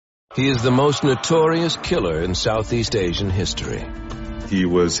He is the most notorious killer in Southeast Asian history. He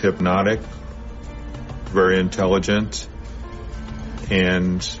was hypnotic, very intelligent,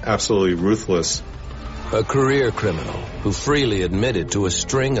 and absolutely ruthless. A career criminal who freely admitted to a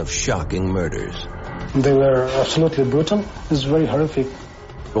string of shocking murders. They were absolutely brutal. It was very horrific.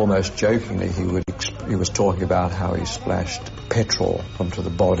 Almost jokingly, he was talking about how he splashed petrol onto the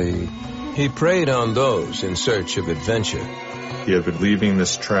body. He preyed on those in search of adventure. He had been leaving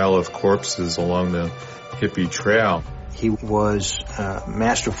this trail of corpses along the hippie trail. He was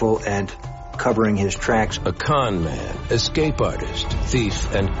masterful at covering his tracks. A con man, escape artist,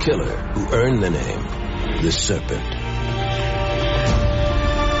 thief, and killer who earned the name the Serpent.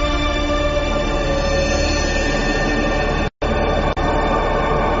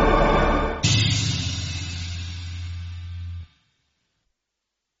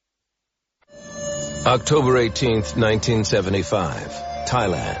 October 18th, 1975,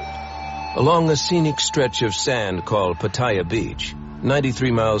 Thailand. Along a scenic stretch of sand called Pattaya Beach,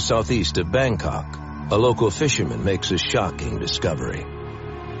 93 miles southeast of Bangkok, a local fisherman makes a shocking discovery.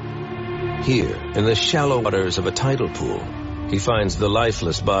 Here, in the shallow waters of a tidal pool, he finds the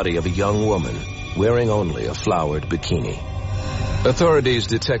lifeless body of a young woman wearing only a flowered bikini. Authorities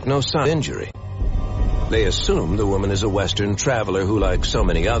detect no sign of injury. They assume the woman is a Western traveler who, like so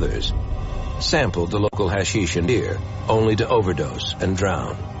many others, sampled the local hashish and beer, only to overdose and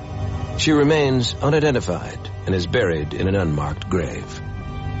drown. She remains unidentified and is buried in an unmarked grave.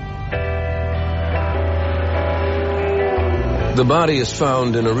 The body is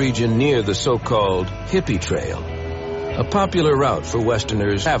found in a region near the so-called hippie trail, a popular route for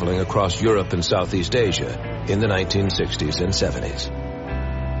Westerners traveling across Europe and Southeast Asia in the 1960s and 70s.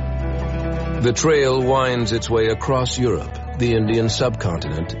 The trail winds its way across Europe, the Indian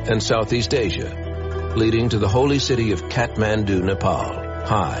subcontinent, and Southeast Asia, leading to the holy city of Kathmandu, Nepal,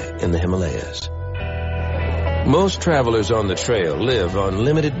 high in the Himalayas. Most travelers on the trail live on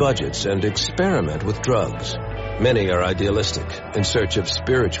limited budgets and experiment with drugs. Many are idealistic, in search of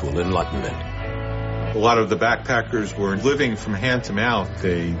spiritual enlightenment. A lot of the backpackers were living from hand to mouth.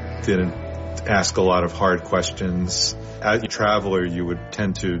 They didn't ask a lot of hard questions. As a traveler, you would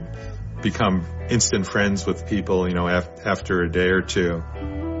tend to become instant friends with people, after a day or two.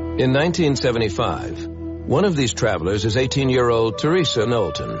 In 1975, one of these travelers is 18-year-old Teresa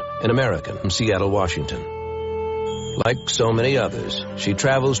Knowlton, an American from Seattle, Washington. Like so many others, she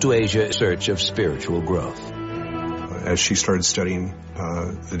travels to Asia in search of spiritual growth. As she started studying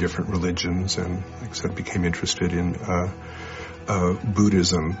the different religions and, like I said, became interested in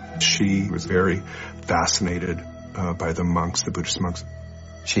Buddhism, she was very fascinated by the monks, the Buddhist monks.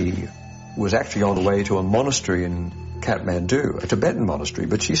 She was actually on the way to a monastery in Kathmandu, a Tibetan monastery,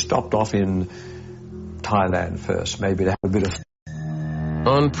 but she stopped off in Thailand first, maybe to have a bit of...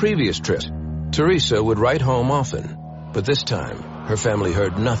 On previous trips, Teresa would write home often, but this time her family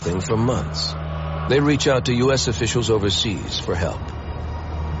heard nothing for months. They reach out to U.S. officials overseas for help.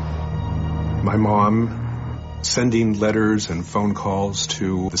 My mom sending letters and phone calls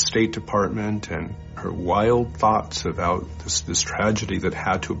to the State Department and her wild thoughts about this tragedy that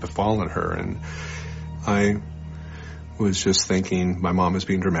had to have befallen her. And I was just thinking my mom was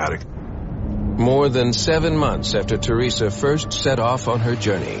being dramatic. More than 7 months after Teresa first set off on her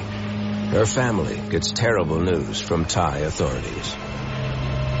journey, her family gets terrible news from Thai authorities.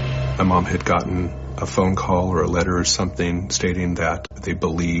 My mom had gotten a phone call or a letter or something stating that they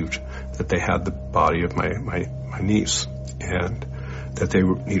believed that they had the body of my niece and that they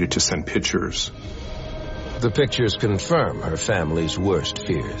needed to send pictures. The pictures confirm her family's worst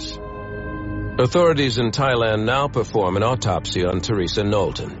fears. Authorities in Thailand now perform an autopsy on Teresa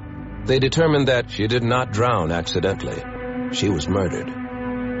Knowlton. They determined that she did not drown accidentally. She was murdered.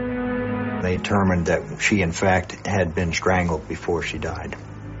 They determined that she, in fact, had been strangled before she died.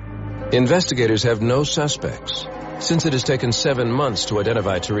 Investigators have no suspects. Since it has taken 7 months to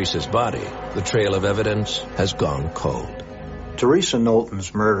identify Teresa's body, the trail of evidence has gone cold. Teresa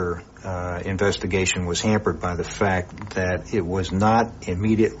Knowlton's murder investigation was hampered by the fact that it was not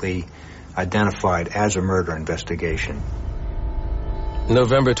immediately identified as a murder investigation.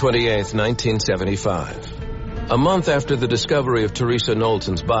 November 28, 1975. A month after the discovery of Teresa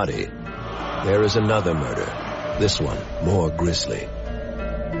Knowlton's body, there is another murder, this one more grisly.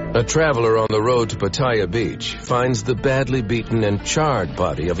 A traveler on the road to Pattaya Beach finds the badly beaten and charred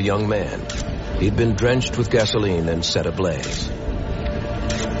body of a young man. He'd been drenched with gasoline and set ablaze.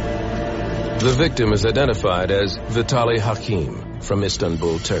 The victim is identified as Vitaly Hakim from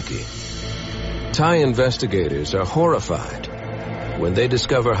Istanbul, Turkey. Thai investigators are horrified when they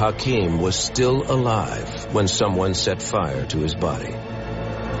discover Hakim was still alive when someone set fire to his body.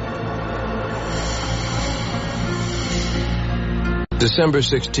 December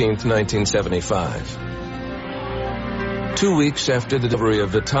 16th, 1975. 2 weeks after the discovery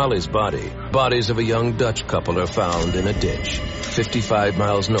of Vitali's body, bodies of a young Dutch couple are found in a ditch 55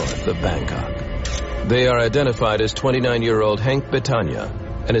 miles north of Bangkok. They are identified as 29-year-old Henk Betania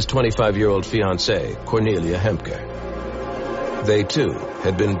and his 25-year-old fiancée, Cornelia Hemke. They, too,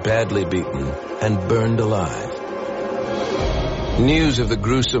 had been badly beaten and burned alive. News of the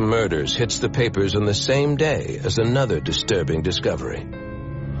gruesome murders hits the papers on the same day as another disturbing discovery.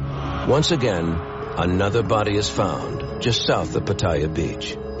 Once again, another body is found just south of Pattaya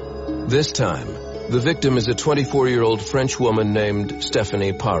Beach. This time, the victim is a 24-year-old French woman named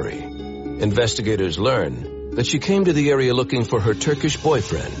Stéphanie Pari. Investigators learn that she came to the area looking for her Turkish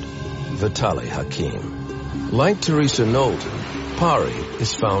boyfriend, Vitali Hakim. Like Teresa Knowlton, Pari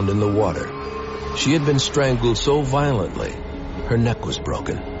is found in the water. She had been strangled so violently, her neck was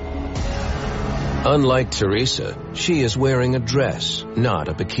broken. Unlike Teresa, she is wearing a dress, not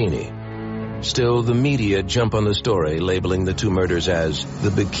a bikini. Still, the media jump on the story, labeling the two murders as the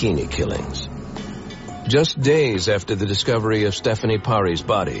Bikini Killings. Just days after the discovery of Stéphanie Pari's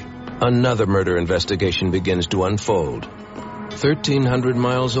body, another murder investigation begins to unfold. 1,300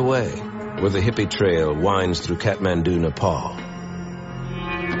 miles away, where the hippie trail winds through Kathmandu, Nepal.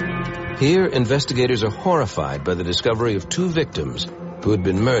 Here, investigators are horrified by the discovery of two victims who had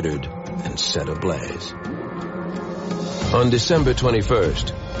been murdered and set ablaze. On December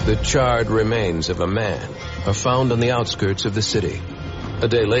 21st, the charred remains of a man are found on the outskirts of the city. A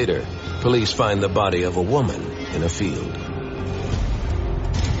day later, police find the body of a woman in a field.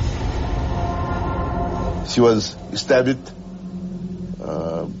 She was stabbed,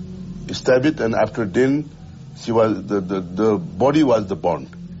 and after then, she was the body was the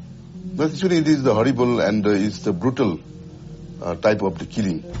bond. But actually, it is the horrible and it's the brutal type of the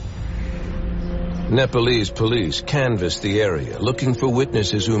killing. Nepalese police canvass the area, looking for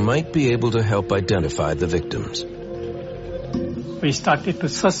witnesses who might be able to help identify the victims. We started to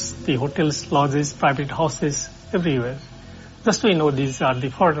search the hotels, lodges, private houses, everywhere. Just we know these are the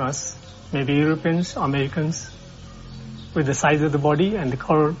foreigners, maybe Europeans, Americans, with the size of the body and the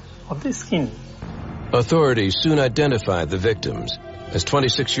color of the skin. Authorities soon identified the victims as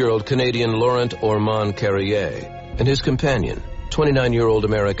 26-year-old Canadian Laurent Ormond Carrier and his companion, 29-year-old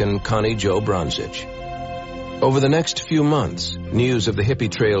American Connie Jo Bronzich. Over the next few months, news of the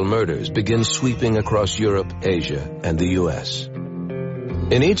hippie trail murders begins sweeping across Europe, Asia, and the U.S.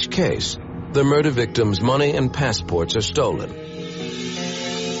 In each case, the murder victims' money and passports are stolen.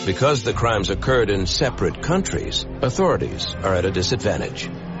 Because the crimes occurred in separate countries, authorities are at a disadvantage.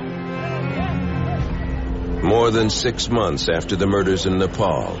 More than 6 months after the murders in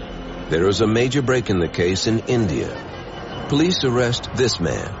Nepal, there is a major break in the case in India. Police arrest this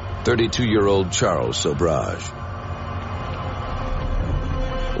man, 32-year-old Charles Sobhraj.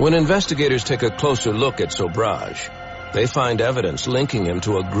 When investigators take a closer look at Sobhraj, they find evidence linking him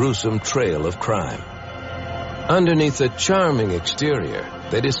to a gruesome trail of crime. Underneath a charming exterior,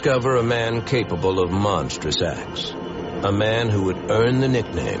 they discover a man capable of monstrous acts. A man who would earn the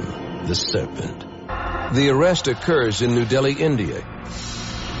nickname, the Serpent. The arrest occurs in New Delhi, India.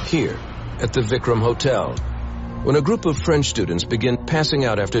 Here, at the Vikram Hotel, when a group of French students begin passing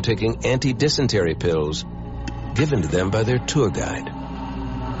out after taking anti-dysentery pills given to them by their tour guide.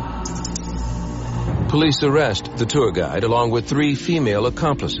 Police arrest the tour guide along with 3 female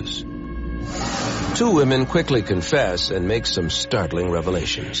accomplices. 2 women quickly confess and make some startling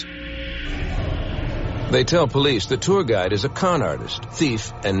revelations. They tell police the tour guide is a con artist,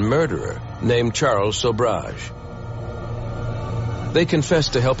 thief, and murderer named Charles Sobhraj. They confess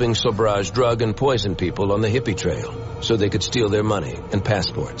to helping Sobhraj drug and poison people on the hippie trail so they could steal their money and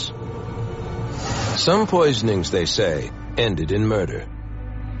passports. Some poisonings, they say, ended in murder.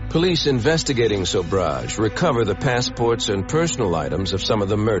 Police investigating Sobhraj recover the passports and personal items of some of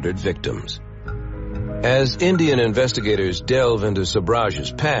the murdered victims. As Indian investigators delve into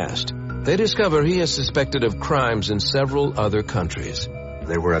Sobhraj's past, they discover he is suspected of crimes in several other countries.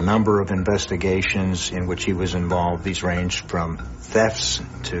 There were a number of investigations in which he was involved. These ranged from thefts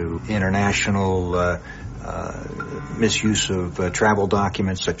to international misuse of travel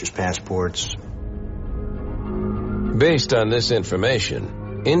documents such as passports. Based on this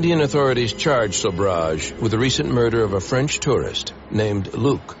information, Indian authorities charged Sobhraj with the recent murder of a French tourist named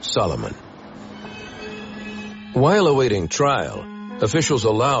Luc Solomon. While awaiting trial, officials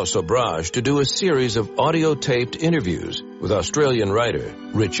allow Sobhraj to do a series of audio-taped interviews with Australian writer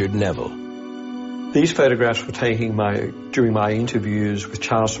Richard Neville. These photographs were taken during my interviews with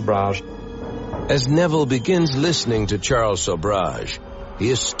Charles Sobhraj. As Neville begins listening to Charles Sobhraj, he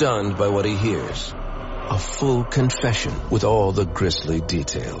is stunned by what he hears. a full confession with all the grisly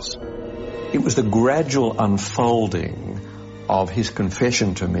details. It was the gradual unfolding of his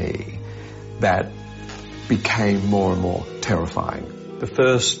confession to me that became more and more terrifying. The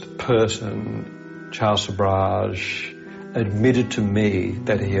first person, Charles Sobhraj, admitted to me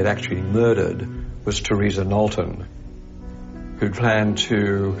that he had actually murdered was Teresa Knowlton, who planned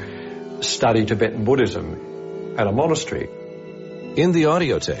to study Tibetan Buddhism at a monastery. In the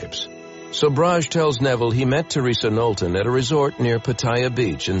audio tapes, Sobhraj tells Neville he met Teresa Knowlton at a resort near Pattaya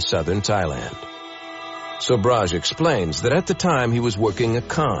Beach in southern Thailand. Sobhraj explains that at the time he was working a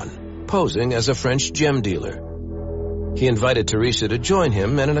con, posing as a French gem dealer. He invited Teresa to join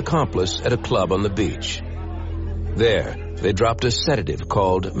him and an accomplice at a club on the beach. There, they dropped a sedative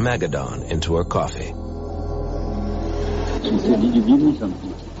called Magadon into her coffee. She said, "Did you give me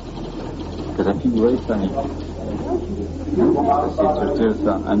something? Because I feel very funny." I said to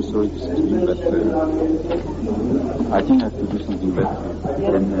Teresa, "I'm sorry to say to you, but I think I have to do something better."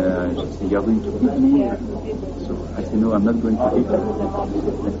 And she said, "You're going to hit me?" So I said, "No, I'm not going to hit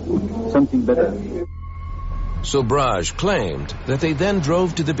you. Something better." Sobhraj claimed that they then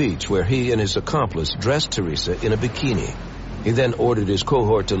drove to the beach where he and his accomplice dressed Teresa in a bikini. He then ordered his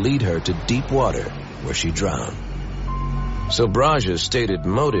cohort to lead her to deep water where she drowned. Sobhraj's stated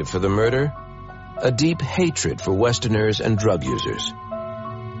motive for the murder? A deep hatred for Westerners and drug users.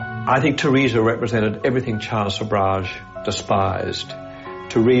 I think Teresa represented everything Charles Sobhraj despised.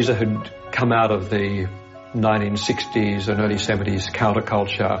 Teresa had come out of the 1960s and early 70s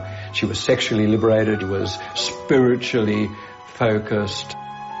counterculture. She was sexually liberated, she was spiritually focused.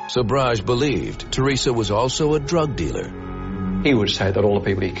 Sobhraj believed Teresa was also a drug dealer. He would say that all the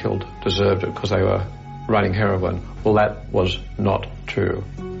people he killed deserved it because they were running heroin. Well, that was not true.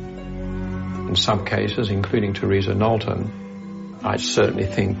 In some cases, including Teresa Knowlton, I certainly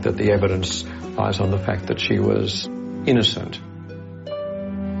think that the evidence lies on the fact that she was innocent.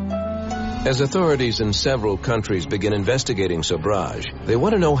 As authorities in several countries begin investigating Sobhraj, they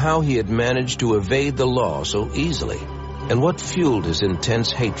want to know how he had managed to evade the law so easily and what fueled his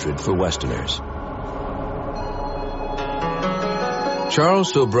intense hatred for Westerners.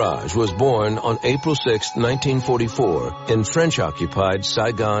 Charles Sobhraj was born on April 6, 1944, in French-occupied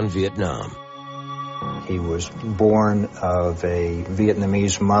Saigon, Vietnam. He was born of a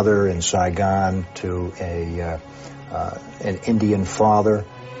Vietnamese mother in Saigon to an Indian father.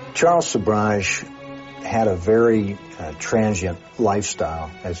 Charles Sobhraj had a very transient lifestyle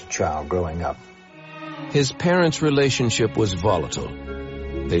as a child growing up. His parents' relationship was volatile.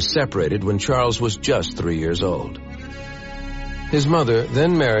 They separated when Charles was just 3 years old. His mother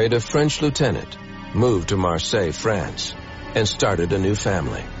then married a French lieutenant, moved to Marseille, France, and started a new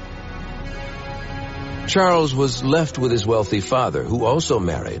family. Charles was left with his wealthy father, who also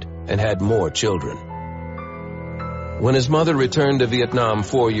married and had more children. When his mother returned to Vietnam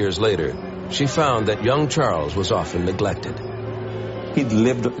 4 years later, she found that young Charles was often neglected. He'd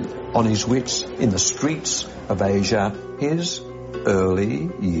lived on his wits in the streets of Asia. His early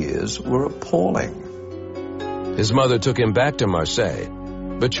years were appalling. His mother took him back to Marseille,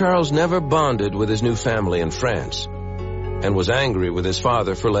 but Charles never bonded with his new family in France and was angry with his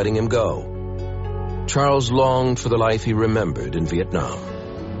father for letting him go. Charles longed for the life he remembered in Vietnam.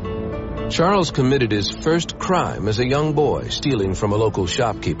 Charles committed his first crime as a young boy, stealing from a local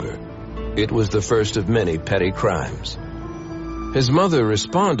shopkeeper. It was the first of many petty crimes. His mother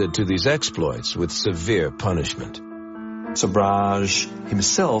responded to these exploits with severe punishment. Sobhraj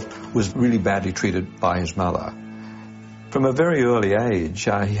himself was really badly treated by his mother. From a very early age,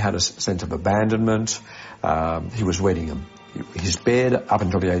 he had a sense of abandonment. He was wetting his bed up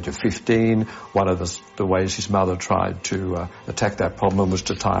until the age of 15. One of the ways his mother tried to attack that problem was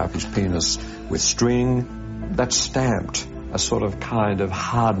to tie up his penis with string. That stamped a sort of kind of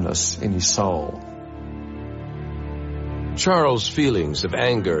hardness in his soul. Charles' feelings of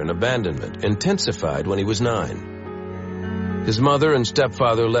anger and abandonment intensified when he was 9. His mother and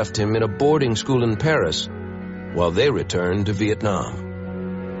stepfather left him in a boarding school in Paris while they returned to Vietnam.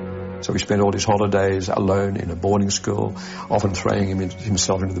 So he spent all his holidays alone in a boarding school, often throwing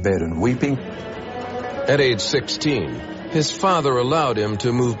himself into the bed and weeping. At age 16, his father allowed him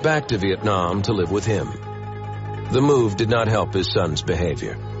to move back to Vietnam to live with him. The move did not help his son's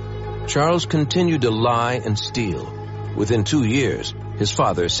behavior. Charles continued to lie and steal. Within 2 years, his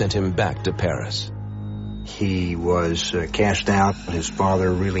father sent him back to Paris. He was cast out. His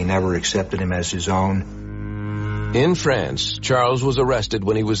father really never accepted him as his own. In France, Charles was arrested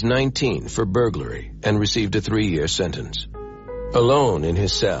when he was 19 for burglary and received a 3-year sentence. Alone in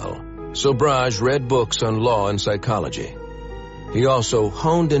his cell, Sobhraj read books on law and psychology. He also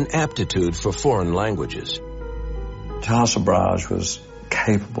honed an aptitude for foreign languages. Charles Sobhraj was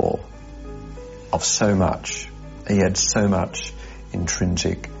capable of so much. He had so much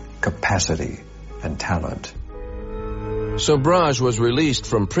intrinsic capacity and talent. Sobhraj was released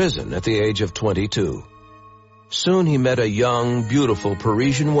from prison at the age of 22. Soon he met a young, beautiful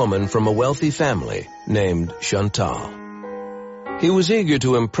Parisian woman from a wealthy family named Chantal. He was eager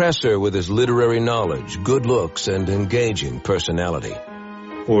to impress her with his literary knowledge, good looks, and engaging personality.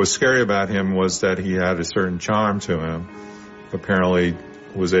 What was scary about him was that he had a certain charm to him. Apparently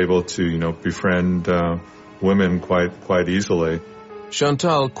was able to, befriend women quite easily.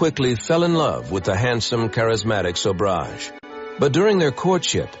 Chantal quickly fell in love with the handsome, charismatic Sobhraj. But during their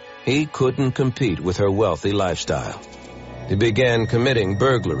courtship, he couldn't compete with her wealthy lifestyle. He began committing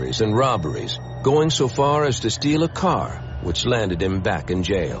burglaries and robberies, going so far as to steal a car, which landed him back in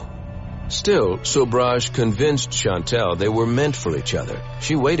jail. Still, Sobhraj convinced Chantal they were meant for each other.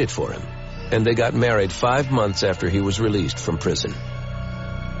 She waited for him, and they got married 5 months after he was released from prison.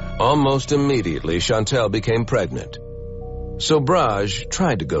 Almost immediately, Chantal became pregnant. Sobhraj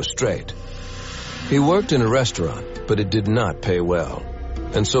tried to go straight. He worked in a restaurant, but it did not pay well,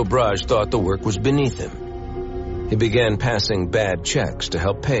 and Sobhraj thought the work was beneath him. He began passing bad checks to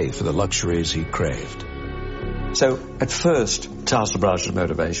help pay for the luxuries he craved. So at first, Charles Sobraj's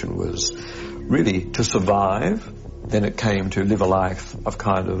motivation was really to survive. Then it came to live a life of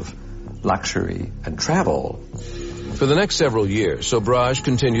kind of luxury and travel. For the next several years, Sobhraj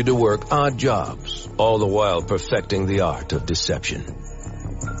continued to work odd jobs, all the while perfecting the art of deception.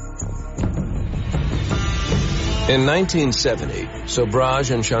 In 1970,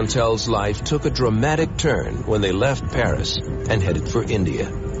 Sobhraj and Chantal's life took a dramatic turn when they left Paris and headed for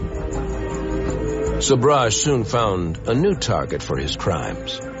India. Sobhraj soon found a new target for his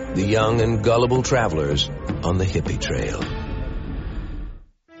crimes, the young and gullible travelers on the hippie trail.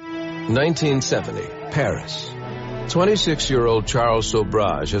 1970, Paris. 26-year-old Charles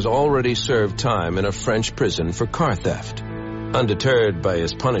Sobhraj has already served time in a French prison for car theft. Undeterred by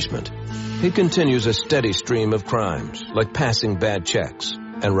his punishment, he continues a steady stream of crimes, like passing bad checks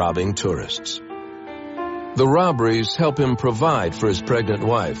and robbing tourists. The robberies help him provide for his pregnant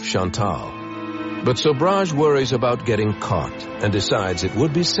wife, Chantal. But Sobhraj worries about getting caught and decides it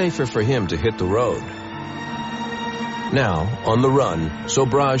would be safer for him to hit the road. Now, on the run,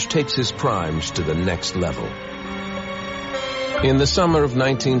 Sobhraj takes his crimes to the next level. In the summer of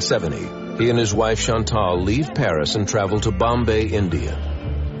 1970, he and his wife Chantal leave Paris and travel to Bombay, India.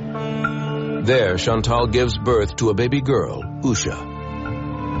 There, Chantal gives birth to a baby girl, Usha.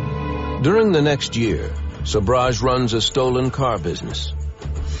 During the next year, Sobhraj runs a stolen car business.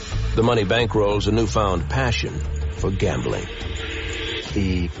 The money bankrolls a newfound passion for gambling.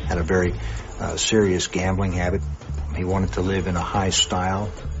 He had a very serious gambling habit. He wanted to live in a high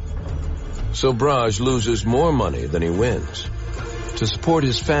style. Sobhraj loses more money than he wins. To support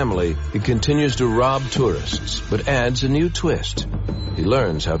his family, he continues to rob tourists, but adds a new twist. He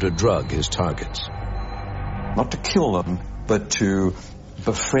learns how to drug his targets. Not to kill them, but to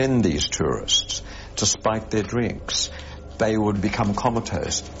befriend these tourists, to spike their drinks. They would become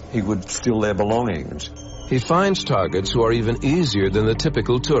comatose. He would steal their belongings. He finds targets who are even easier than the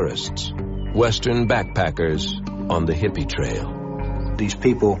typical tourists, Western backpackers on the hippie trail. These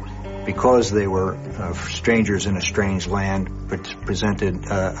people, because they were strangers in a strange land, presented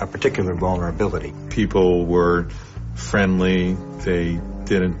a particular vulnerability. People were friendly. They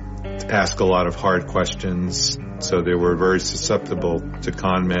didn't ask a lot of hard questions, so they were very susceptible to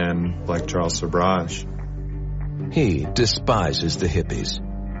con men like Charles Sobhraj. He despises the hippies.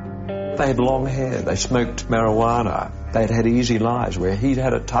 They had long hair, they smoked marijuana, they'd had easy lives where he'd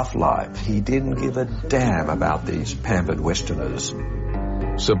had a tough life. He didn't give a damn about these pampered Westerners.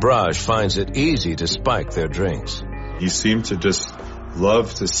 Sobhraj finds it easy to spike their drinks. He seemed to just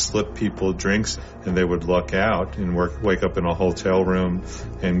love to slip people drinks, and they would luck out and wake up in a hotel room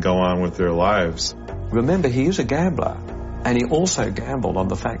and go on with their lives. Remember, he is a gambler. And he also gambled on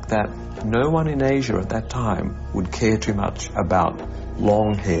the fact that no one in Asia at that time would care too much about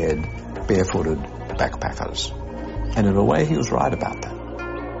long-haired, barefooted backpackers. And in a way, he was right about that.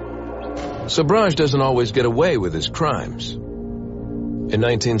 Sobhraj doesn't always get away with his crimes. In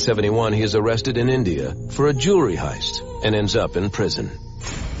 1971, he is arrested in India for a jewelry heist and ends up in prison.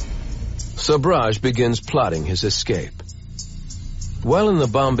 Sobhraj begins plotting his escape. While in the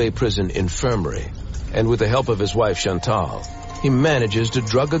Bombay prison infirmary, and with the help of his wife Chantal, he manages to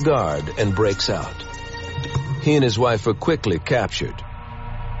drug a guard and breaks out. He and his wife are quickly captured.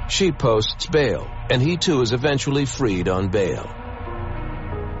 She posts bail, and he too is eventually freed on bail.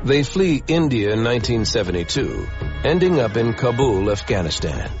 They flee India in 1972, ending up in Kabul,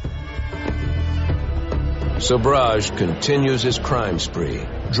 Afghanistan. Sobhraj continues his crime spree,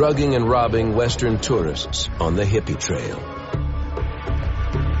 drugging and robbing Western tourists on the hippie trail.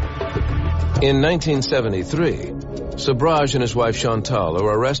 In 1973, Sobhraj and his wife Chantal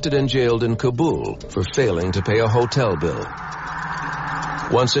are arrested and jailed in Kabul for failing to pay a hotel bill.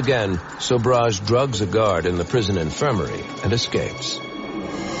 Once again, Sobhraj drugs a guard in the prison infirmary and escapes.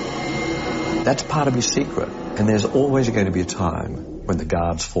 That's part of his secret, and there's always going to be a time when the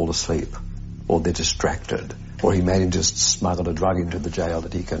guards fall asleep, or they're distracted, or he may just smuggle a drug into the jail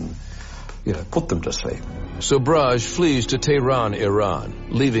that he can, put them to sleep. Sobhraj flees to Tehran, Iran,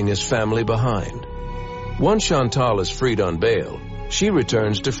 leaving his family behind. Once Chantal is freed on bail, she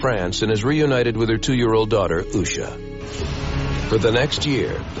returns to France and is reunited with her 2-year-old daughter, Usha. For the next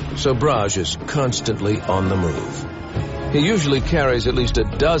year, Sobhraj is constantly on the move. He usually carries at least a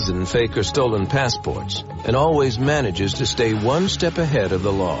dozen fake or stolen passports and always manages to stay one step ahead of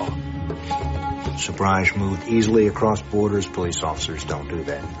the law. Sobhraj moved easily across borders. Police officers don't do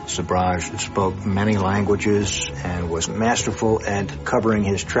that. Sobhraj spoke many languages and was masterful at covering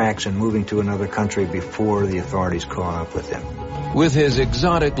his tracks and moving to another country before the authorities caught up with him. With his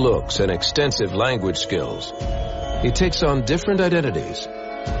exotic looks and extensive language skills, he takes on different identities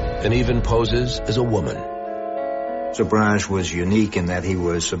and even poses as a woman. Sobhraj was unique in that he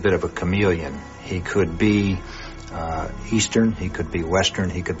was a bit of a chameleon. He could be Eastern, he could be Western,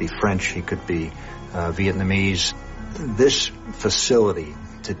 he could be French, he could be Vietnamese. This facility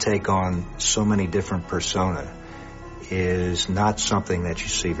to take on so many different persona is not something that you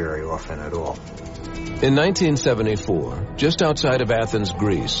see very often at all. In 1974, just outside of Athens,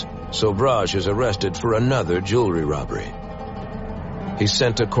 Greece, Sobhraj is arrested for another jewelry robbery. He's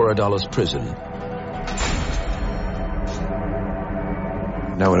sent to Korydallos prison.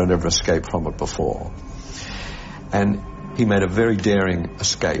 No one had ever escaped from it before. And he made a very daring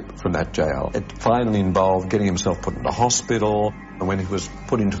escape from that jail. It finally involved getting himself put into hospital, and when he was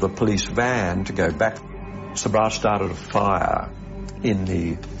put into the police van to go back, Sobhraj started a fire in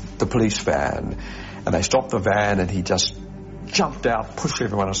the police van, and they stopped the van, and he just jumped out, pushed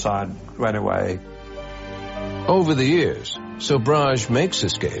everyone aside, ran away. Over the years, Sobhraj makes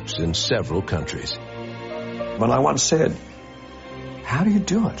escapes in several countries. When I once said, "How do you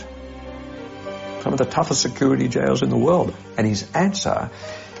do it? Some of the toughest security jails in the world." And his answer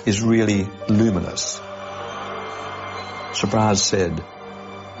is really luminous. Sobhraj said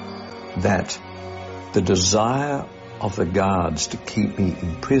that the desire of the guards to keep me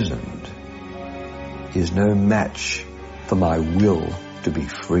imprisoned is no match for my will to be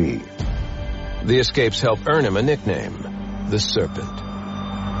free. The escapes help earn him a nickname, the Serpent.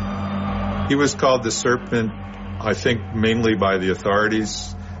 He was called the Serpent, I think, mainly by the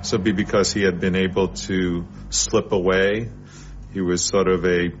authorities, simply because he had been able to slip away. He was sort of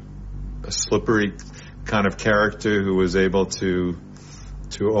a slippery kind of character who was able to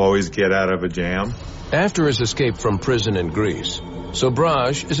always get out of a jam. After his escape from prison in Greece,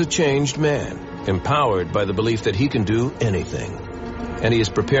 Sobhraj is a changed man, empowered by the belief that he can do anything. And he is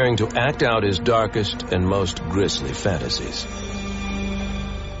preparing to act out his darkest and most grisly fantasies.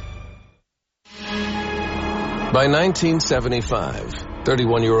 By 1975,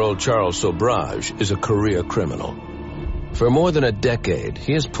 31-year-old Charles Sobhraj is a career criminal. For more than a decade,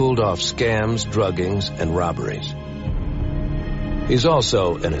 he has pulled off scams, druggings, and robberies. He's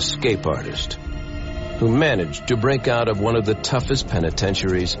also an escape artist who managed to break out of one of the toughest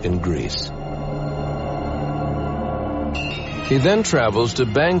penitentiaries in Greece. He then travels to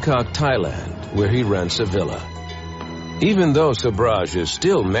Bangkok, Thailand, where he rents a villa. Even though Sobhraj is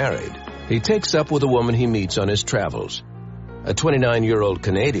still married, he takes up with a woman he meets on his travels, a 29-year-old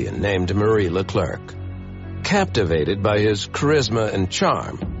Canadian named Marie Leclerc. Captivated by his charisma and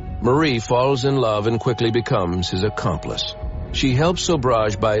charm, Marie falls in love and quickly becomes his accomplice. She helps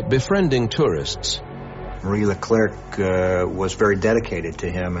Sobhraj by befriending tourists. Marie Leclerc was very dedicated to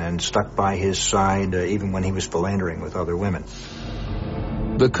him and stuck by his side even when he was philandering with other women.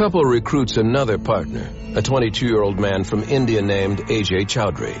 The couple recruits another partner, a 22-year-old man from India named a.k.a.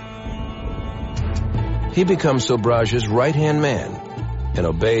 Chowdhury. He becomes Sobhraj's right-hand man and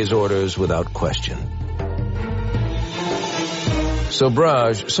obeys orders without question.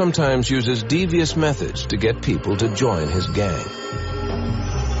 Sobhraj sometimes uses devious methods to get people to join his gang.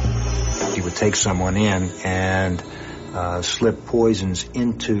 He would take someone in and slip poisons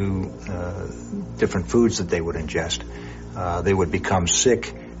into different foods that they would ingest. They would become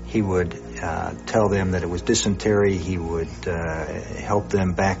sick. He would tell them that it was dysentery. He would help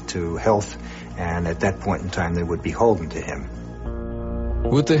them back to health. And at that point in time, they would be beholden to him.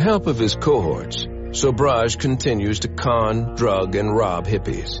 With the help of his cohorts, Sobhraj continues to con, drug, and rob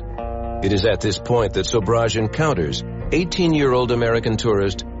hippies. It is at this point that Sobhraj encounters 18-year-old American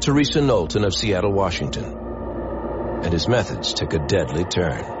tourist Teresa Knowlton of Seattle, Washington. And his methods take a deadly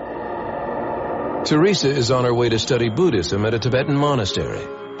turn. Teresa is on her way to study Buddhism at a Tibetan monastery.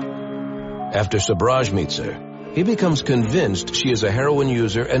 After Sobhraj meets her, he becomes convinced she is a heroin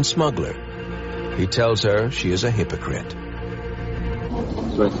user and smuggler. He tells her she is a hypocrite.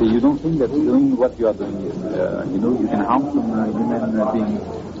 So I say, you don't think that doing what you are doing is, you can harm some human beings?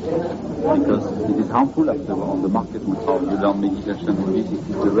 Because it is harmful after on the market with how you learn meditation and this is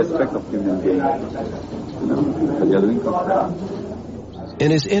the respect of human beings. That you are doing something.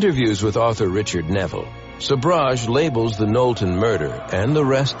 In his interviews with author Richard Neville, Sobhraj labels the Knowlton murder and the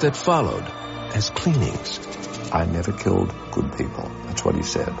rest that followed as cleanings. I never killed good people. That's what he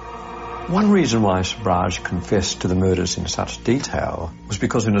said. One reason why Sobhraj confessed to the murders in such detail was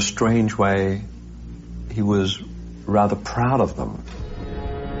because in a strange way he was rather proud of them.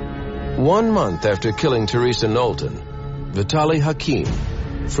 1 month after killing Teresa Knowlton, Vitaly Hakim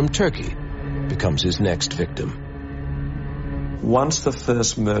from Turkey becomes his next victim. Once the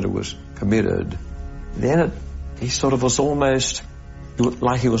first murder was committed, then he sort of was almost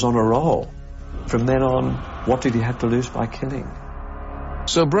like he was on a roll. From then on, what did he have to lose by killing?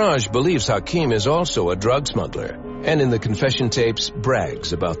 Sobhraj believes Hakim is also a drug smuggler, and in the confession tapes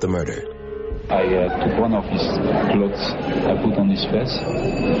brags about the murder. I took one of his clothes, I put on his face,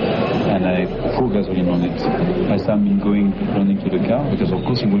 and I pour gasoline on it. As I'm running to the car, because of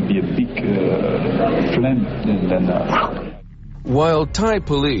course it will be a big flame, and then... While Thai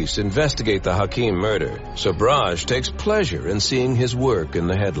police investigate the Hakim murder, Sobhraj takes pleasure in seeing his work in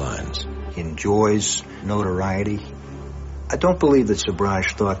the headlines. He enjoys notoriety. I don't believe that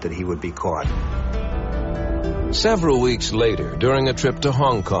Sobhraj thought that he would be caught. Several weeks later, during a trip to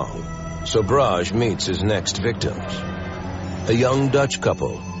Hong Kong, Sobhraj meets his next victims. A young Dutch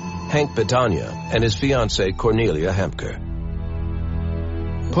couple, Henk Petanya and his fiancée Cornelia Hemker.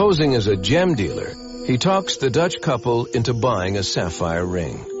 Posing as a gem dealer, he talks the Dutch couple into buying a sapphire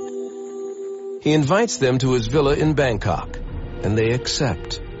ring. He invites them to his villa in Bangkok, and they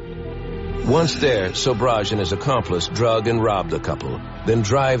accept. Once there, Sobhraj and his accomplice drug and rob the couple, then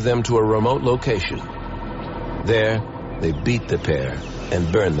drive them to a remote location. There, they beat the pair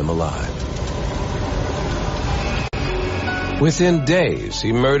and burn them alive. Within days,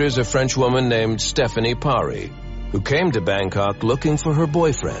 he murders a French woman named Stephanie Pari, who came to Bangkok looking for her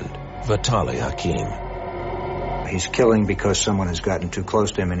boyfriend, Vitaly Hakim. He's killing because someone has gotten too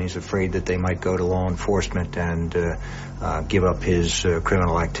close to him and he's afraid that they might go to law enforcement and give up his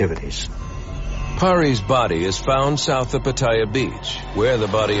criminal activities. Pari's body is found south of Pattaya Beach, where the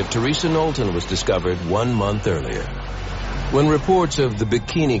body of Teresa Knowlton was discovered 1 month earlier. When reports of the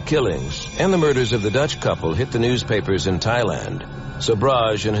Bikini killings and the murders of the Dutch couple hit the newspapers in Thailand,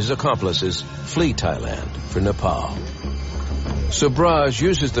 Sobhraj and his accomplices flee Thailand for Nepal. Sobhraj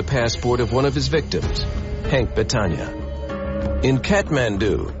uses the passport of one of his victims, Henk Petanya. In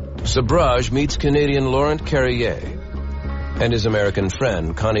Kathmandu, Sobhraj meets Canadian Laurent Carrier and his American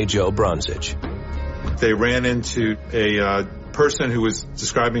friend, Connie Jo Bronzich. They ran into a person who was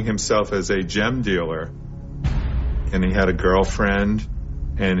describing himself as a gem dealer, and he had a girlfriend,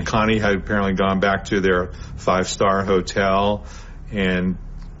 and Connie had apparently gone back to their 5-star hotel and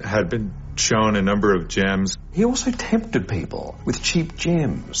had been shown a number of gems. He also tempted people with cheap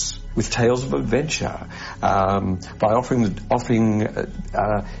gems, with tales of adventure, by offering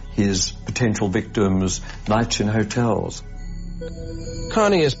his potential victims nights in hotels.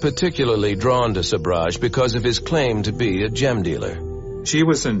 Connie is particularly drawn to Sobhraj because of his claim to be a gem dealer. She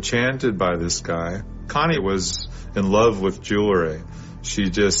was enchanted by this guy. Connie was in love with jewelry. She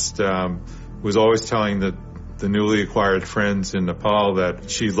just was always telling the newly acquired friends in Nepal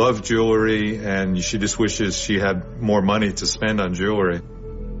that she loved jewelry and she just wishes she had more money to spend on jewelry.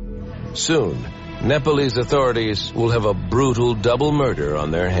 Soon, Nepalese authorities will have a brutal double murder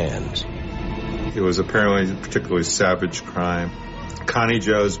on their hands. It was apparently a particularly savage crime. Connie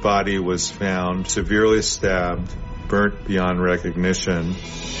Jo's body was found severely stabbed, burnt beyond recognition.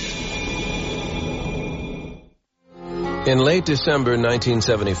 In late December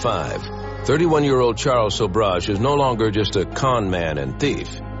 1975, 31-year-old Charles Sobhraj is no longer just a con man and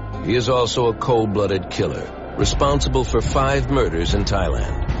thief. He is also a cold-blooded killer, responsible for 5 murders in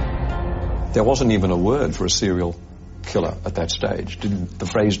Thailand. There wasn't even a word for a serial killer at that stage. The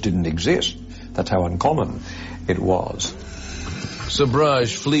phrase didn't exist. That's how uncommon it was.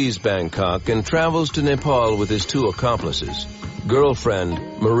 Sobhraj flees Bangkok and travels to Nepal with his 2 accomplices,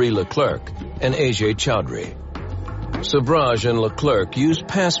 girlfriend Marie Leclerc and Ajay Chaudhry. Sobhraj and Leclerc used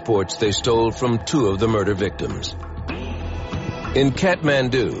passports they stole from 2 of the murder victims. In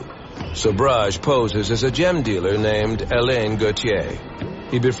Kathmandu, Sobhraj poses as a gem dealer named a.k.a.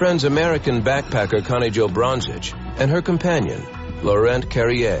 He befriends American backpacker Connie Jo Bronzich and her companion, Laurent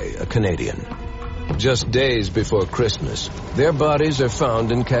Carrier, a Canadian. Just days before Christmas, their bodies are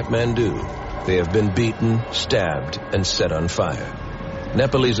found in Kathmandu. They have been beaten, stabbed, and set on fire.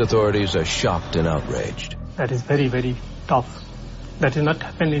 Nepalese authorities are shocked and outraged. That is very, very tough. That has not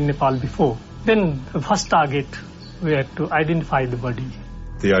happened in Nepal before. Then the first target, we had to identify the body.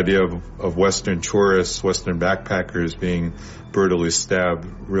 The idea of Western tourists, Western backpackers being brutally stabbed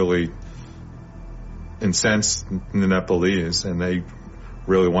really incensed the Nepalese, and they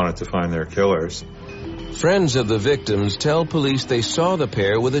really wanted to find their killers. Friends of the victims tell police they saw the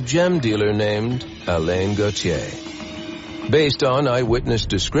pair with a gem dealer named Alain Gauthier. Based on eyewitness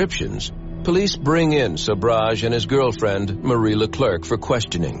descriptions, police bring in Sobhraj and his girlfriend, Marie Leclerc, for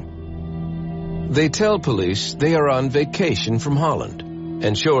questioning. They tell police they are on vacation from Holland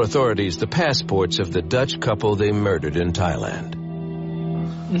and show authorities the passports of the Dutch couple they murdered in Thailand.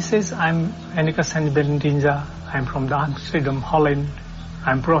 He says, I'm a.k.a. Serpent. I'm from the Amsterdam, Holland.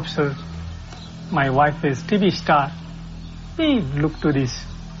 I'm professor. My wife is TV star. We looked to these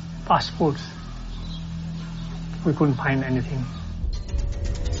passports. We couldn't find anything.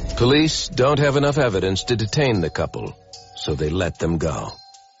 Police don't have enough evidence to detain the couple, so they let them go.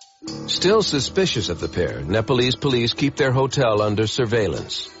 Still suspicious of the pair, Nepalese police keep their hotel under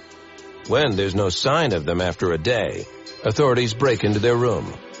surveillance. When there's no sign of them after a day, authorities break into their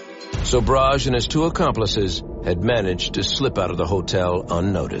room. Sobhraj and his 2 accomplices had managed to slip out of the hotel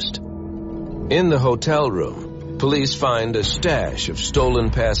unnoticed. In the hotel room, police find a stash of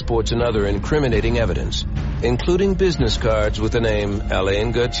stolen passports and other incriminating evidence, including business cards with the name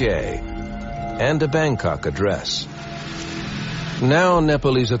Alain Gauthier and a Bangkok address. Now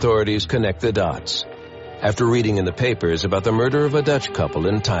Nepalese authorities connect the dots after reading in the papers about the murder of a Dutch couple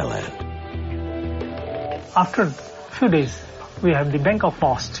in Thailand. After a few days, we have the Bangkok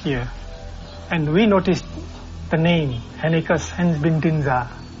Post here, and we noticed the name, a.k.a. Serpent,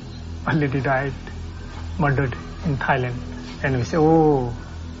 already died, murdered in Thailand. And we say, oh,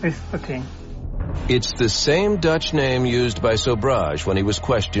 this is the thing. It's the same Dutch name used by Sobhraj when he was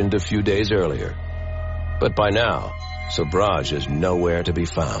questioned a few days earlier. But by now, Sobhraj is nowhere to be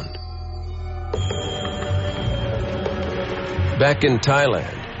found. Back in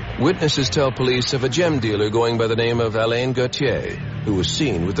Thailand, witnesses tell police of a gem dealer going by the name of Alain Gauthier, who was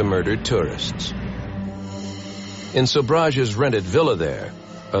seen with the murdered tourists. In Sobhraj's rented villa there,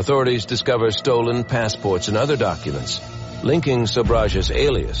 authorities discover stolen passports and other documents, linking Sobhraj's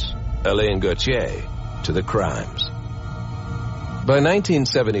alias, Alain Gauthier, to the crimes. By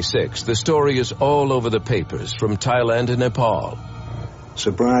 1976, the story is all over the papers from Thailand to Nepal.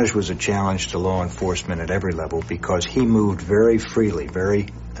 Sobhraj was a challenge to law enforcement at every level because he moved very freely, very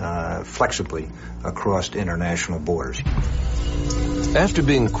flexibly across international borders. After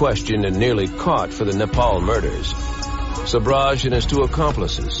being questioned and nearly caught for the Nepal murders, Sobhraj and his 2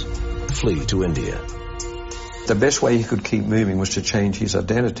 accomplices flee to India. The best way he could keep moving was to change his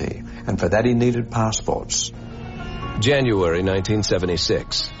identity, and for that he needed passports. January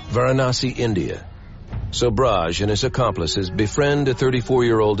 1976, Varanasi, India. Sobhraj and his accomplices befriend a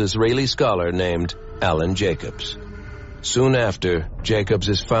 34-year-old Israeli scholar named Alan Jacobs. Soon after, Jacobs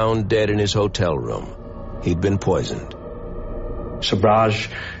is found dead in his hotel room. He'd been poisoned.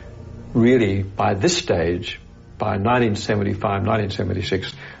 Sobhraj really, by this stage, by 1975,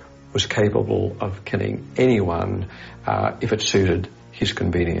 1976, was capable of killing anyone if it suited his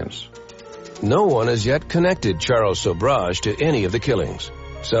convenience. No one has yet connected Charles Sobhraj to any of the killings,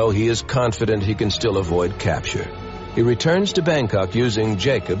 so he is confident he can still avoid capture. He returns to Bangkok using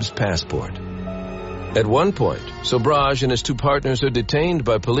Jacob's passport. At one point, Sobhraj and his 2 partners are detained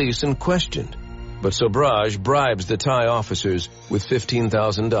by police and questioned, but Sobhraj bribes the Thai officers with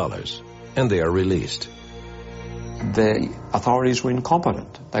 $15,000, and they are released. The authorities were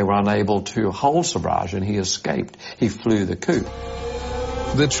incompetent. They were unable to hold Sobhraj, and he escaped. He flew the coop.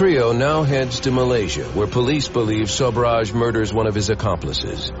 The trio now heads to Malaysia, where police believe Sobhraj murders one of his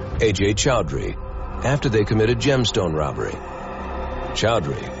accomplices, A.J. Chowdhury, after they committed gemstone robbery.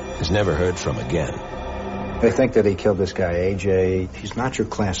 Chowdhury is never heard from again. I think that he killed this guy, A.J. He's not your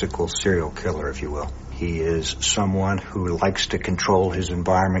classical serial killer, if you will. He is someone who likes to control his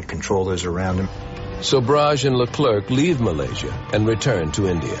environment, control those around him. Sobhraj and Leclerc leave Malaysia and return to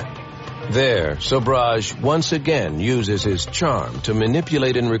India. There, Sobhraj once again uses his charm to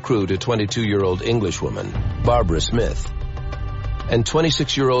manipulate and recruit a 22-year-old Englishwoman, Barbara Smith, and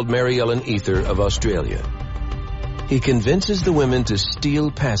 26-year-old Mary Ellen Ether of Australia. He convinces the women to steal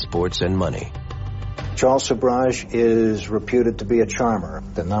passports and money. Charles Sobhraj is reputed to be a charmer.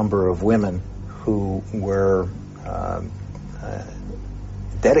 The number of women who were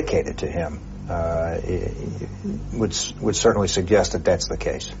dedicated to him would certainly suggest that that's the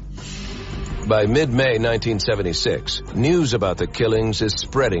case. By mid-May 1976, news about the killings is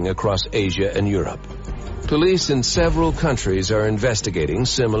spreading across Asia and Europe. Police in several countries are investigating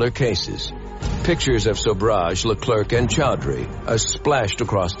similar cases. Pictures of Sobhraj, Leclerc, and Chaudhry are splashed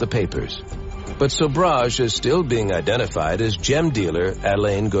across the papers. But Sobhraj is still being identified as gem dealer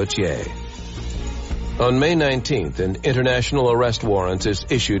Alain Gauthier. On May 19th, an international arrest warrant is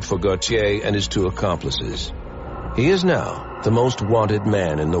issued for Gauthier and his two accomplices. He is now the most wanted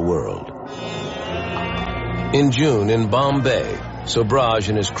man in the world. In June, in Bombay, Sobhraj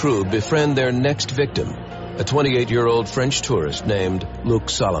and his crew befriend their next victim, a 28-year-old French tourist named Luc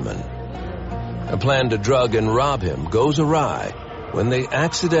Solomon. A plan to drug and rob him goes awry when they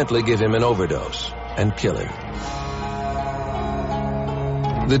accidentally give him an overdose and kill him.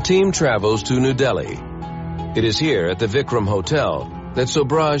 The team travels to New Delhi. It is here at the Vikram Hotel that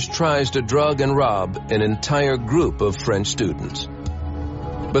Sobhraj tries to drug and rob an entire group of French students.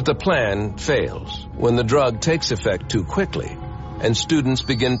 But the plan fails when the drug takes effect too quickly and students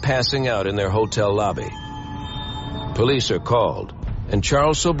begin passing out in their hotel lobby. Police are called, and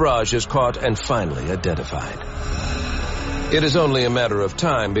Charles Sobhraj is caught and finally identified. It is only a matter of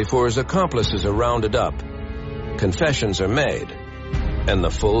time before his accomplices are rounded up, confessions are made, and the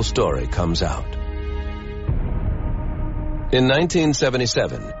full story comes out. In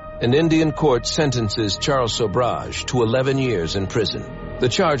 1977, an Indian court sentences Charles Sobhraj to 11 years in prison. The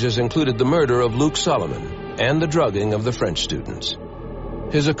charges included the murder of Luc Solomon and the drugging of the French students.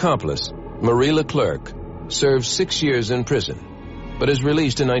 His accomplice, Marie Leclerc, served 6 years in prison, but is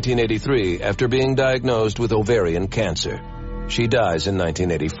released in 1983 after being diagnosed with ovarian cancer. She dies in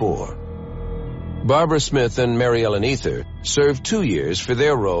 1984. Barbara Smith and Mary Ellen Ether served 2 years for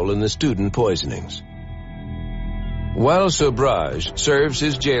their role in the student poisonings. While Sobhraj serves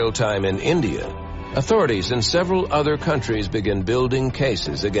his jail time in India, authorities in several other countries begin building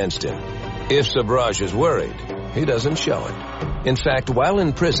cases against him. If Sobhraj is worried, he doesn't show it. In fact, while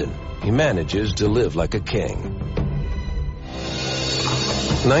in prison, he manages to live like a king.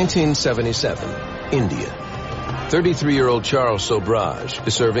 1977, India. 33-year-old Charles Sobhraj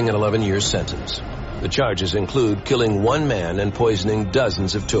is serving an 11-year sentence. The charges include killing one man and poisoning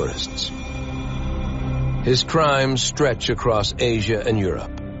dozens of tourists. His crimes stretch across Asia and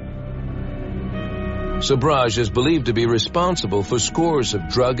Europe. Sobhraj is believed to be responsible for scores of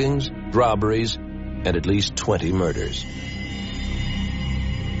druggings, robberies, and at least 20 murders.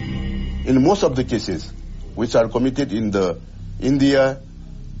 In most of the cases, which are committed in the India,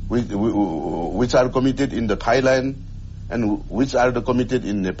 which are committed in the Thailand, and which are committed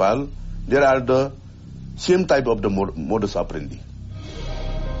in Nepal, there are the same type of the modus operandi.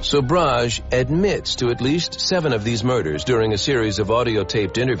 Sobhraj admits to at least 7 of these murders during a series of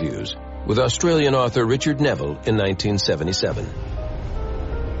audio-taped interviews with Australian author Richard Neville in 1977.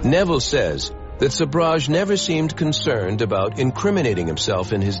 Neville says that Sobhraj never seemed concerned about incriminating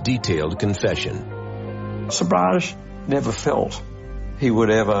himself in his detailed confession. Sobhraj never felt he would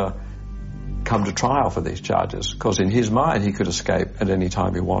ever come to trial for these charges, because in his mind he could escape at any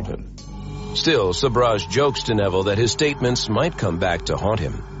time he wanted. Still, Sobhraj jokes to Neville that his statements might come back to haunt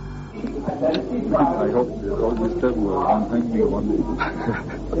him. I hope all this stuff will hang me one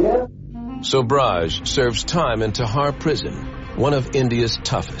day. Sobhraj serves time in Tihar prison, one of India's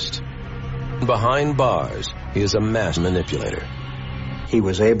toughest. Behind bars, he is a mass manipulator. He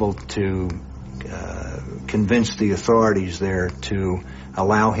was able to convince the authorities there to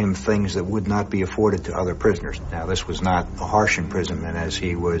allow him things that would not be afforded to other prisoners. Now, this was not a harsh imprisonment, as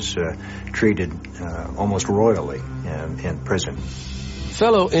he was treated almost royally in prison.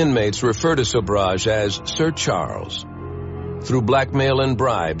 Fellow inmates refer to Sobhraj as Sir Charles. Through blackmail and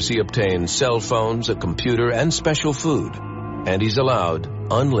bribes, he obtains cell phones, a computer, and special food, and he's allowed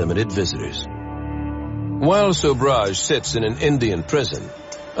unlimited visitors. While Sobhraj sits in an Indian prison,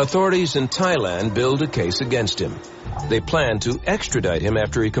 authorities in Thailand build a case against him. They plan to extradite him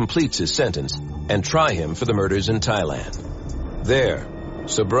after he completes his sentence and try him for the murders in Thailand. There,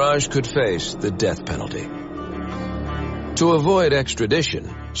 Sobhraj could face the death penalty. To avoid extradition,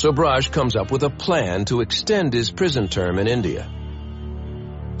 Sobhraj comes up with a plan to extend his prison term in India.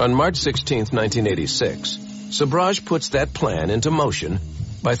 On March 16, 1986, Sobhraj puts that plan into motion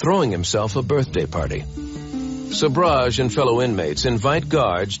by throwing himself a birthday party. Sobhraj and fellow inmates invite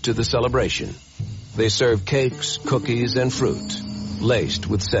guards to the celebration. They serve cakes, cookies, and fruit, laced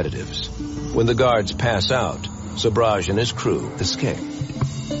with sedatives. When the guards pass out, Sobhraj and his crew escape.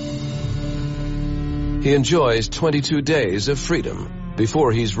 He enjoys 22 days of freedom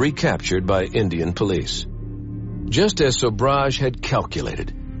before he's recaptured by Indian police. Just as Sobhraj had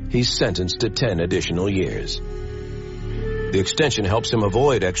calculated, he's sentenced to 10 additional years. The extension helps him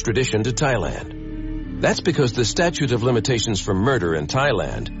avoid extradition to Thailand. That's because the statute of limitations for murder in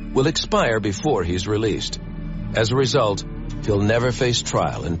Thailand will expire before he's released. As a result, he'll never face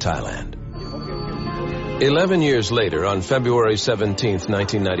trial in Thailand. 11 years later, on February 17,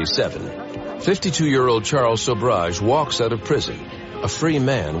 1997, 52-year-old Charles Sobhraj walks out of prison, a free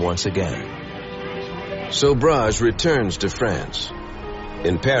man once again. Sobhraj returns to France.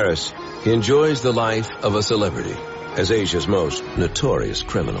 In Paris, he enjoys the life of a celebrity, as Asia's most notorious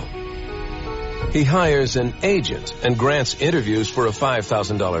criminal. He hires an agent and grants interviews for a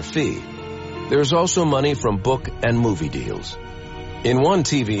 $5,000 fee. There's also money from book and movie deals. In one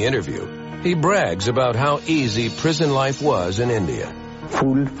TV interview, he brags about how easy prison life was in India.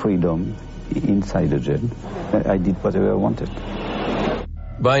 Full freedom inside the jail. I did whatever I wanted.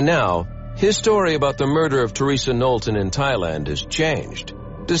 By now, his story about the murder of Teresa Knowlton in Thailand has changed,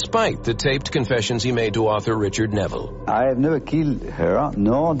 despite the taped confessions he made to author Richard Neville. I have never killed her,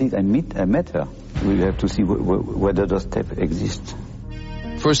 nor did I met her. We have to see whether those tapes exist.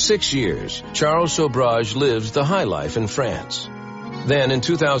 For 6 years, Charles Sobhraj lives the high life in France. Then, in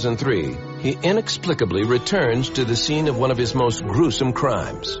 2003, he inexplicably returns to the scene of one of his most gruesome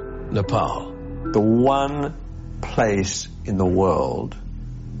crimes, Nepal. The one place in the world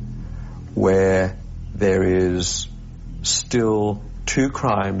where there is still 2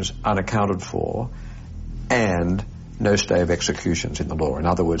 crimes unaccounted for and no stay of executions in the law. In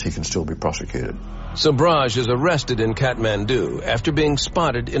other words, he can still be prosecuted. Sobhraj is arrested in Kathmandu after being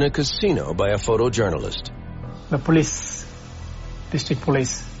spotted in a casino by a photojournalist. The police, district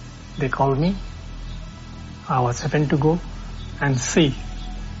police, they called me. I was happened to go and see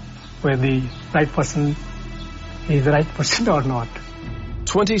whether the right person is the right person or not.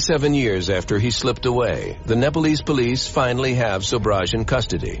 27 years after he slipped away, the Nepalese police finally have Sobhraj in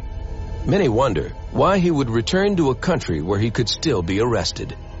custody. Many wonder why he would return to a country where he could still be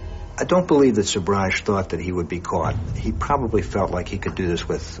arrested. I don't believe that Sobhraj thought that he would be caught. He probably felt like he could do this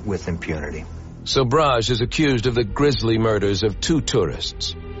with impunity. Sobhraj is accused of the grisly murders of 2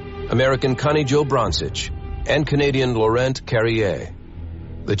 tourists, American Connie Jo Bronsich and Canadian Laurent Carrier.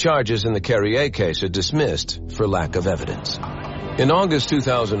 The charges in the Carrier case are dismissed for lack of evidence. In August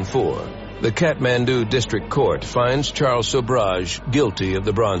 2004, the Kathmandu District Court finds Charles Sobhraj guilty of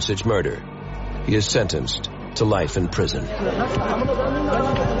the Bronsich murder. He is sentenced to life in prison.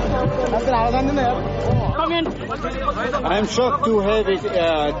 I am shocked to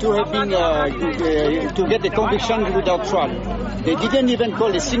get the conviction without trial. They didn't even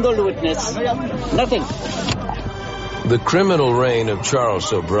call a single witness. Nothing. The criminal reign of Charles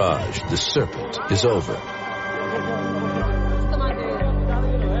Sobhraj, the Serpent, is over.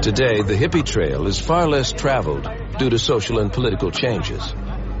 Today, the hippie trail is far less traveled due to social and political changes.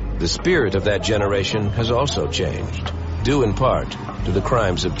 The spirit of that generation has also changed, due in part to the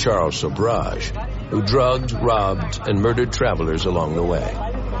crimes of Charles Sobhraj, who drugged, robbed, and murdered travelers along the way.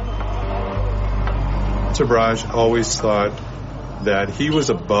 Sobhraj always thought that he was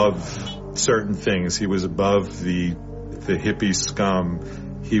above certain things. He was above the hippie scum.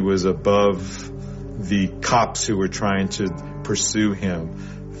 He was above the cops who were trying to pursue him,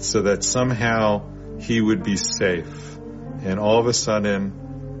 so that somehow he would be safe. And all of a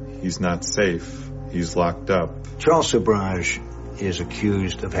sudden, he's not safe. He's locked up. Charles Sobhraj is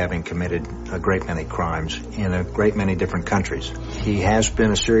accused of having committed a great many crimes in a great many different countries. He has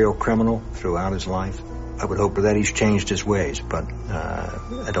been a serial criminal throughout his life. I would hope that he's changed his ways, but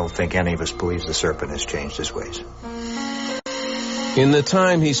I don't think any of us believes the Serpent has changed his ways. In the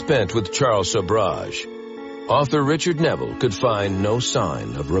time he spent with Charles Sobhraj, author Richard Neville could find no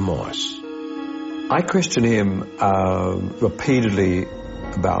sign of remorse. I question him repeatedly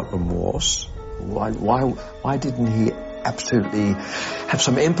about remorse. Why didn't he absolutely have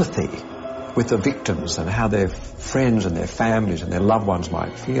some empathy with the victims and how their friends and their families and their loved ones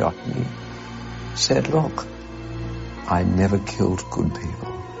might feel? He said, look, I never killed good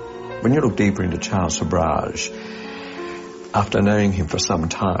people. When you look deeper into Charles Sobhraj, after knowing him for some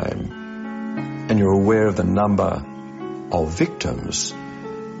time, and you're aware of the number of victims,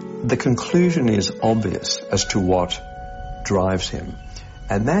 the conclusion is obvious as to what drives him,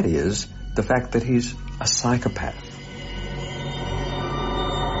 and that is the fact that he's a psychopath.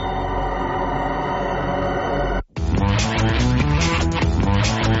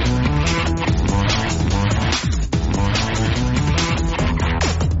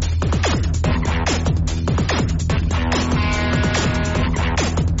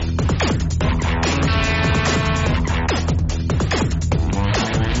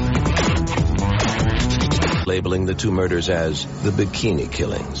 labeling the two murders as the Bikini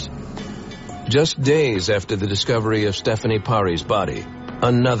Killings. Just days after the discovery of Stephanie Pari's body,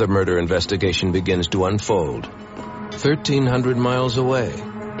 another murder investigation begins to unfold. 1,300 miles away,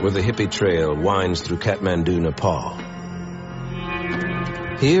 where the hippie trail winds through Kathmandu, Nepal.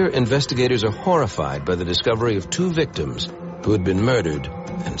 Here, investigators are horrified by the discovery of two victims who had been murdered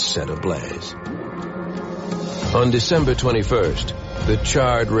and set ablaze. On December 21st, the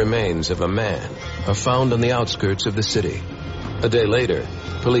charred remains of a man are found on the outskirts of the city. A day later,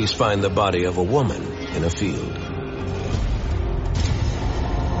 police find the body of a woman in a field.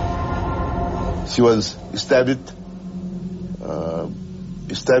 She was stabbed,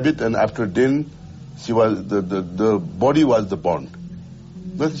 and after then, she was the body was the burned.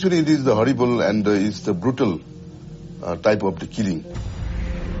 But actually, it is the horrible and it's the brutal type of the killing.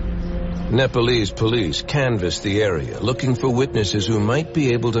 Nepalese police canvass the area, looking for witnesses who might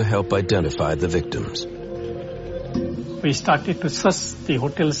be able to help identify the victims. We started to search the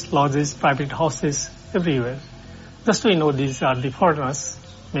hotels, lodges, private houses, everywhere. Just we know these are the foreigners,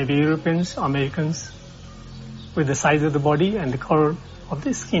 maybe Europeans, Americans, with the size of the body and the color of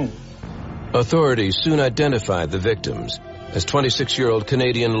the skin. Authorities soon identified the victims as 26-year-old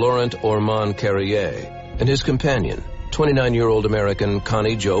Canadian Laurent Ormond Carrier and his companion, 29-year-old American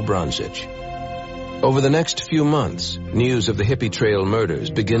Connie Jo Bronzich. Over the next few months, news of the hippie trail murders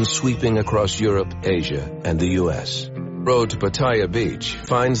begins sweeping across Europe, Asia, and the U.S. Road to Pattaya Beach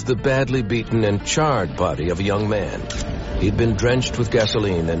finds the badly beaten and charred body of a young man. He'd been drenched with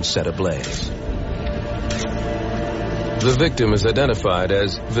gasoline and set ablaze. The victim is identified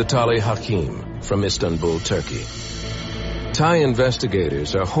as Vitaly Hakim from Istanbul, Turkey. Thai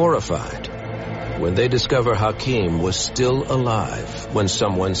investigators are horrified when they discover Hakim was still alive when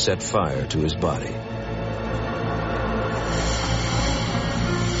someone set fire to his body.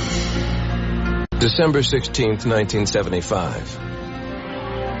 December 16th, 1975.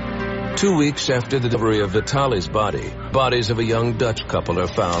 2 weeks after the discovery of Vitaly's body, bodies of a young Dutch couple are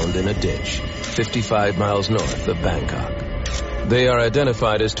found in a ditch 55 miles north of Bangkok. They are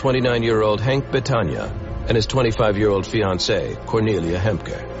identified as 29-year-old Henk Betania and his 25-year-old fiancée, Cornelia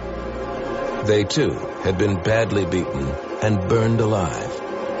Hemker. They, too, had been badly beaten and burned alive.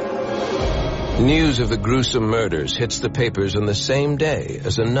 News of the gruesome murders hits the papers on the same day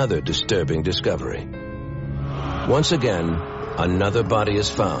as another disturbing discovery. Once again, another body is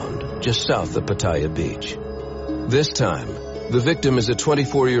found just south of Pattaya Beach. This time, the victim is a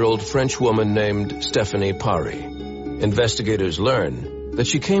 24-year-old French woman named Stephanie Pari. Investigators learn that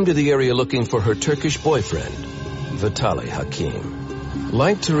she came to the area looking for her Turkish boyfriend, Vitaly Hakim.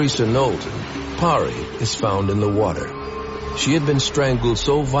 Like Teresa Knowlton, Pari is found in the water. She had been strangled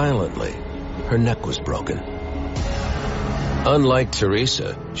so violently, her neck was broken. Unlike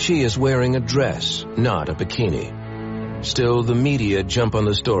Teresa, she is wearing a dress, not a bikini. Still, the media jump on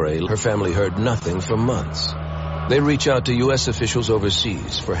the story. Her family heard nothing for months. They reach out to U.S. officials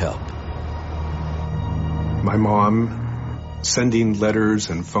overseas for help. My mom sending letters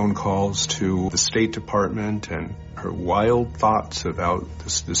and phone calls to the State Department and her wild thoughts about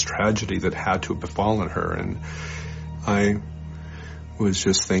this tragedy that had to have befallen her. And I was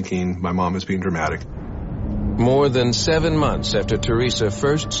just thinking my mom was being dramatic. More than 7 months after Teresa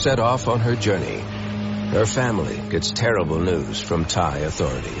first set off on her journey, her family gets terrible news from Thai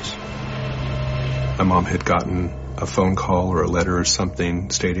authorities. My mom had gotten a phone call or a letter or something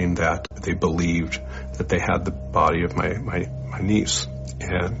stating that they believed that they had the body of my niece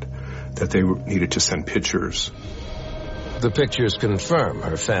and that they needed to send pictures. The pictures confirm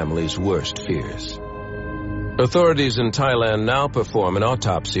her family's worst fears. Authorities in Thailand now perform an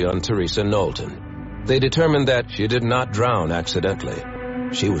autopsy on Teresa Knowlton. They determined that she did not drown accidentally.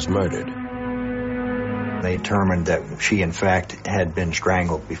 She was murdered. They determined that she, in fact, had been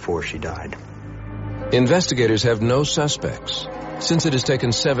strangled before she died. Investigators have no suspects. Since it has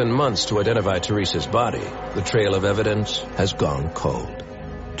taken 7 months to identify Teresa's body, the trail of evidence has gone cold.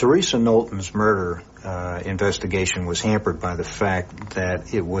 Teresa Knowlton's murder investigation was hampered by the fact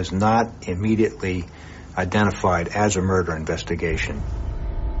that it was not immediately identified as a murder investigation.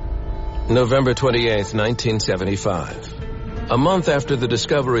 November 28, 1975. A month after the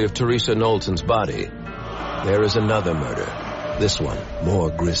discovery of Teresa Knowlton's body, there is another murder, this one more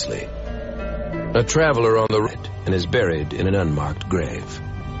grisly. A traveler on the road and is buried in an unmarked grave.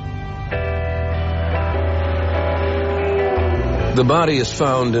 The body is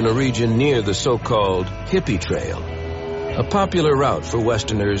found in a region near the so-called hippie trail, a popular route for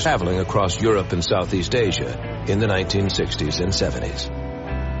Westerners traveling across Europe and Southeast Asia in the 1960s and 70s.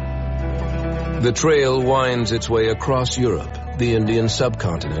 The trail winds its way across Europe, the Indian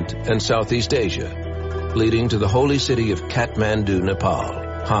subcontinent, and Southeast Asia, leading to the holy city of Kathmandu,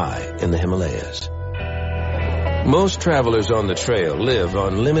 Nepal, high in the Himalayas. Most travelers on the trail live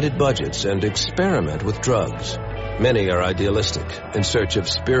on limited budgets and experiment with drugs. Many are idealistic, in search of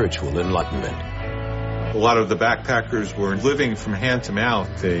spiritual enlightenment. A lot of the backpackers were living from hand to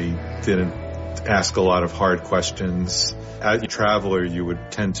mouth. They didn't ask a lot of hard questions. As a traveler, you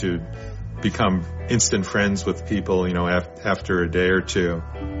would tend to become instant friends with people, after a day or two.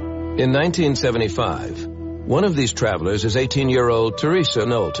 In 1975, one of these travelers is 18-year-old Teresa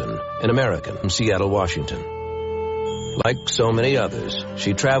Knowlton, an American from Seattle, Washington. Like so many others,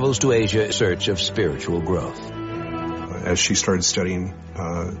 she travels to Asia in search of spiritual growth. As she started studying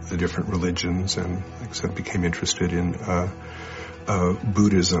the different religions and, like I said, became interested in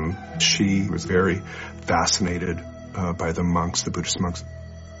Buddhism, she was very fascinated by the monks, the Buddhist monks.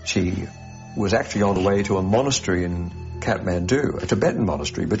 She was actually on the way to a monastery in Kathmandu, a Tibetan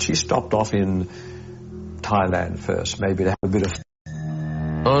monastery, but she stopped off in Thailand first, maybe to have a bit of...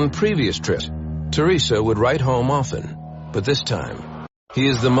 On previous trips, Teresa would write home often, but this time, he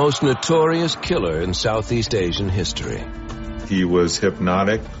is the most notorious killer in Southeast Asian history. He was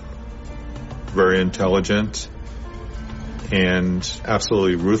hypnotic, very intelligent, and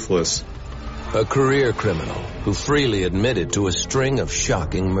absolutely ruthless. A career criminal who freely admitted to a string of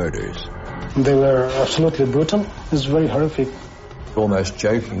shocking murders. They were absolutely brutal. It was very horrific. Almost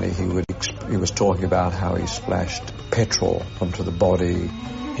jokingly, he was talking about how he splashed petrol onto the body.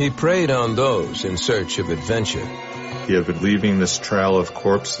 He preyed on those in search of adventure. He had been leaving this trail of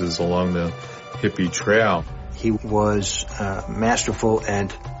corpses along the hippie trail. He was masterful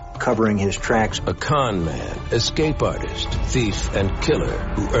at covering his tracks. A con man, escape artist, thief, and killer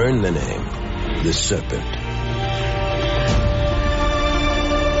who earned the name the Serpent.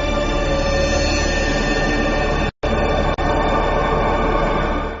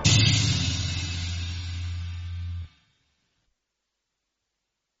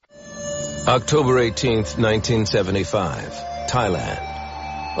 October 18th, 1975,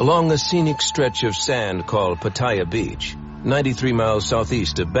 Thailand. Along a scenic stretch of sand called Pattaya Beach, 93 miles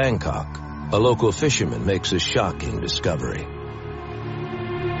southeast of Bangkok, a local fisherman makes a shocking discovery.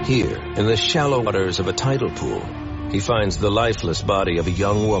 Here, in the shallow waters of a tidal pool, he finds the lifeless body of a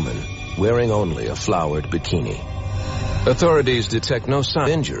young woman wearing only a flowered bikini. Authorities detect no sign of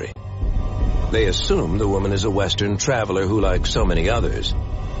injury. They assume the woman is a Western traveler who, like so many others,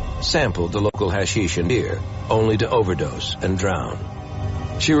 sampled the local hashish and beer, only to overdose and drown.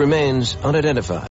 She remains unidentified.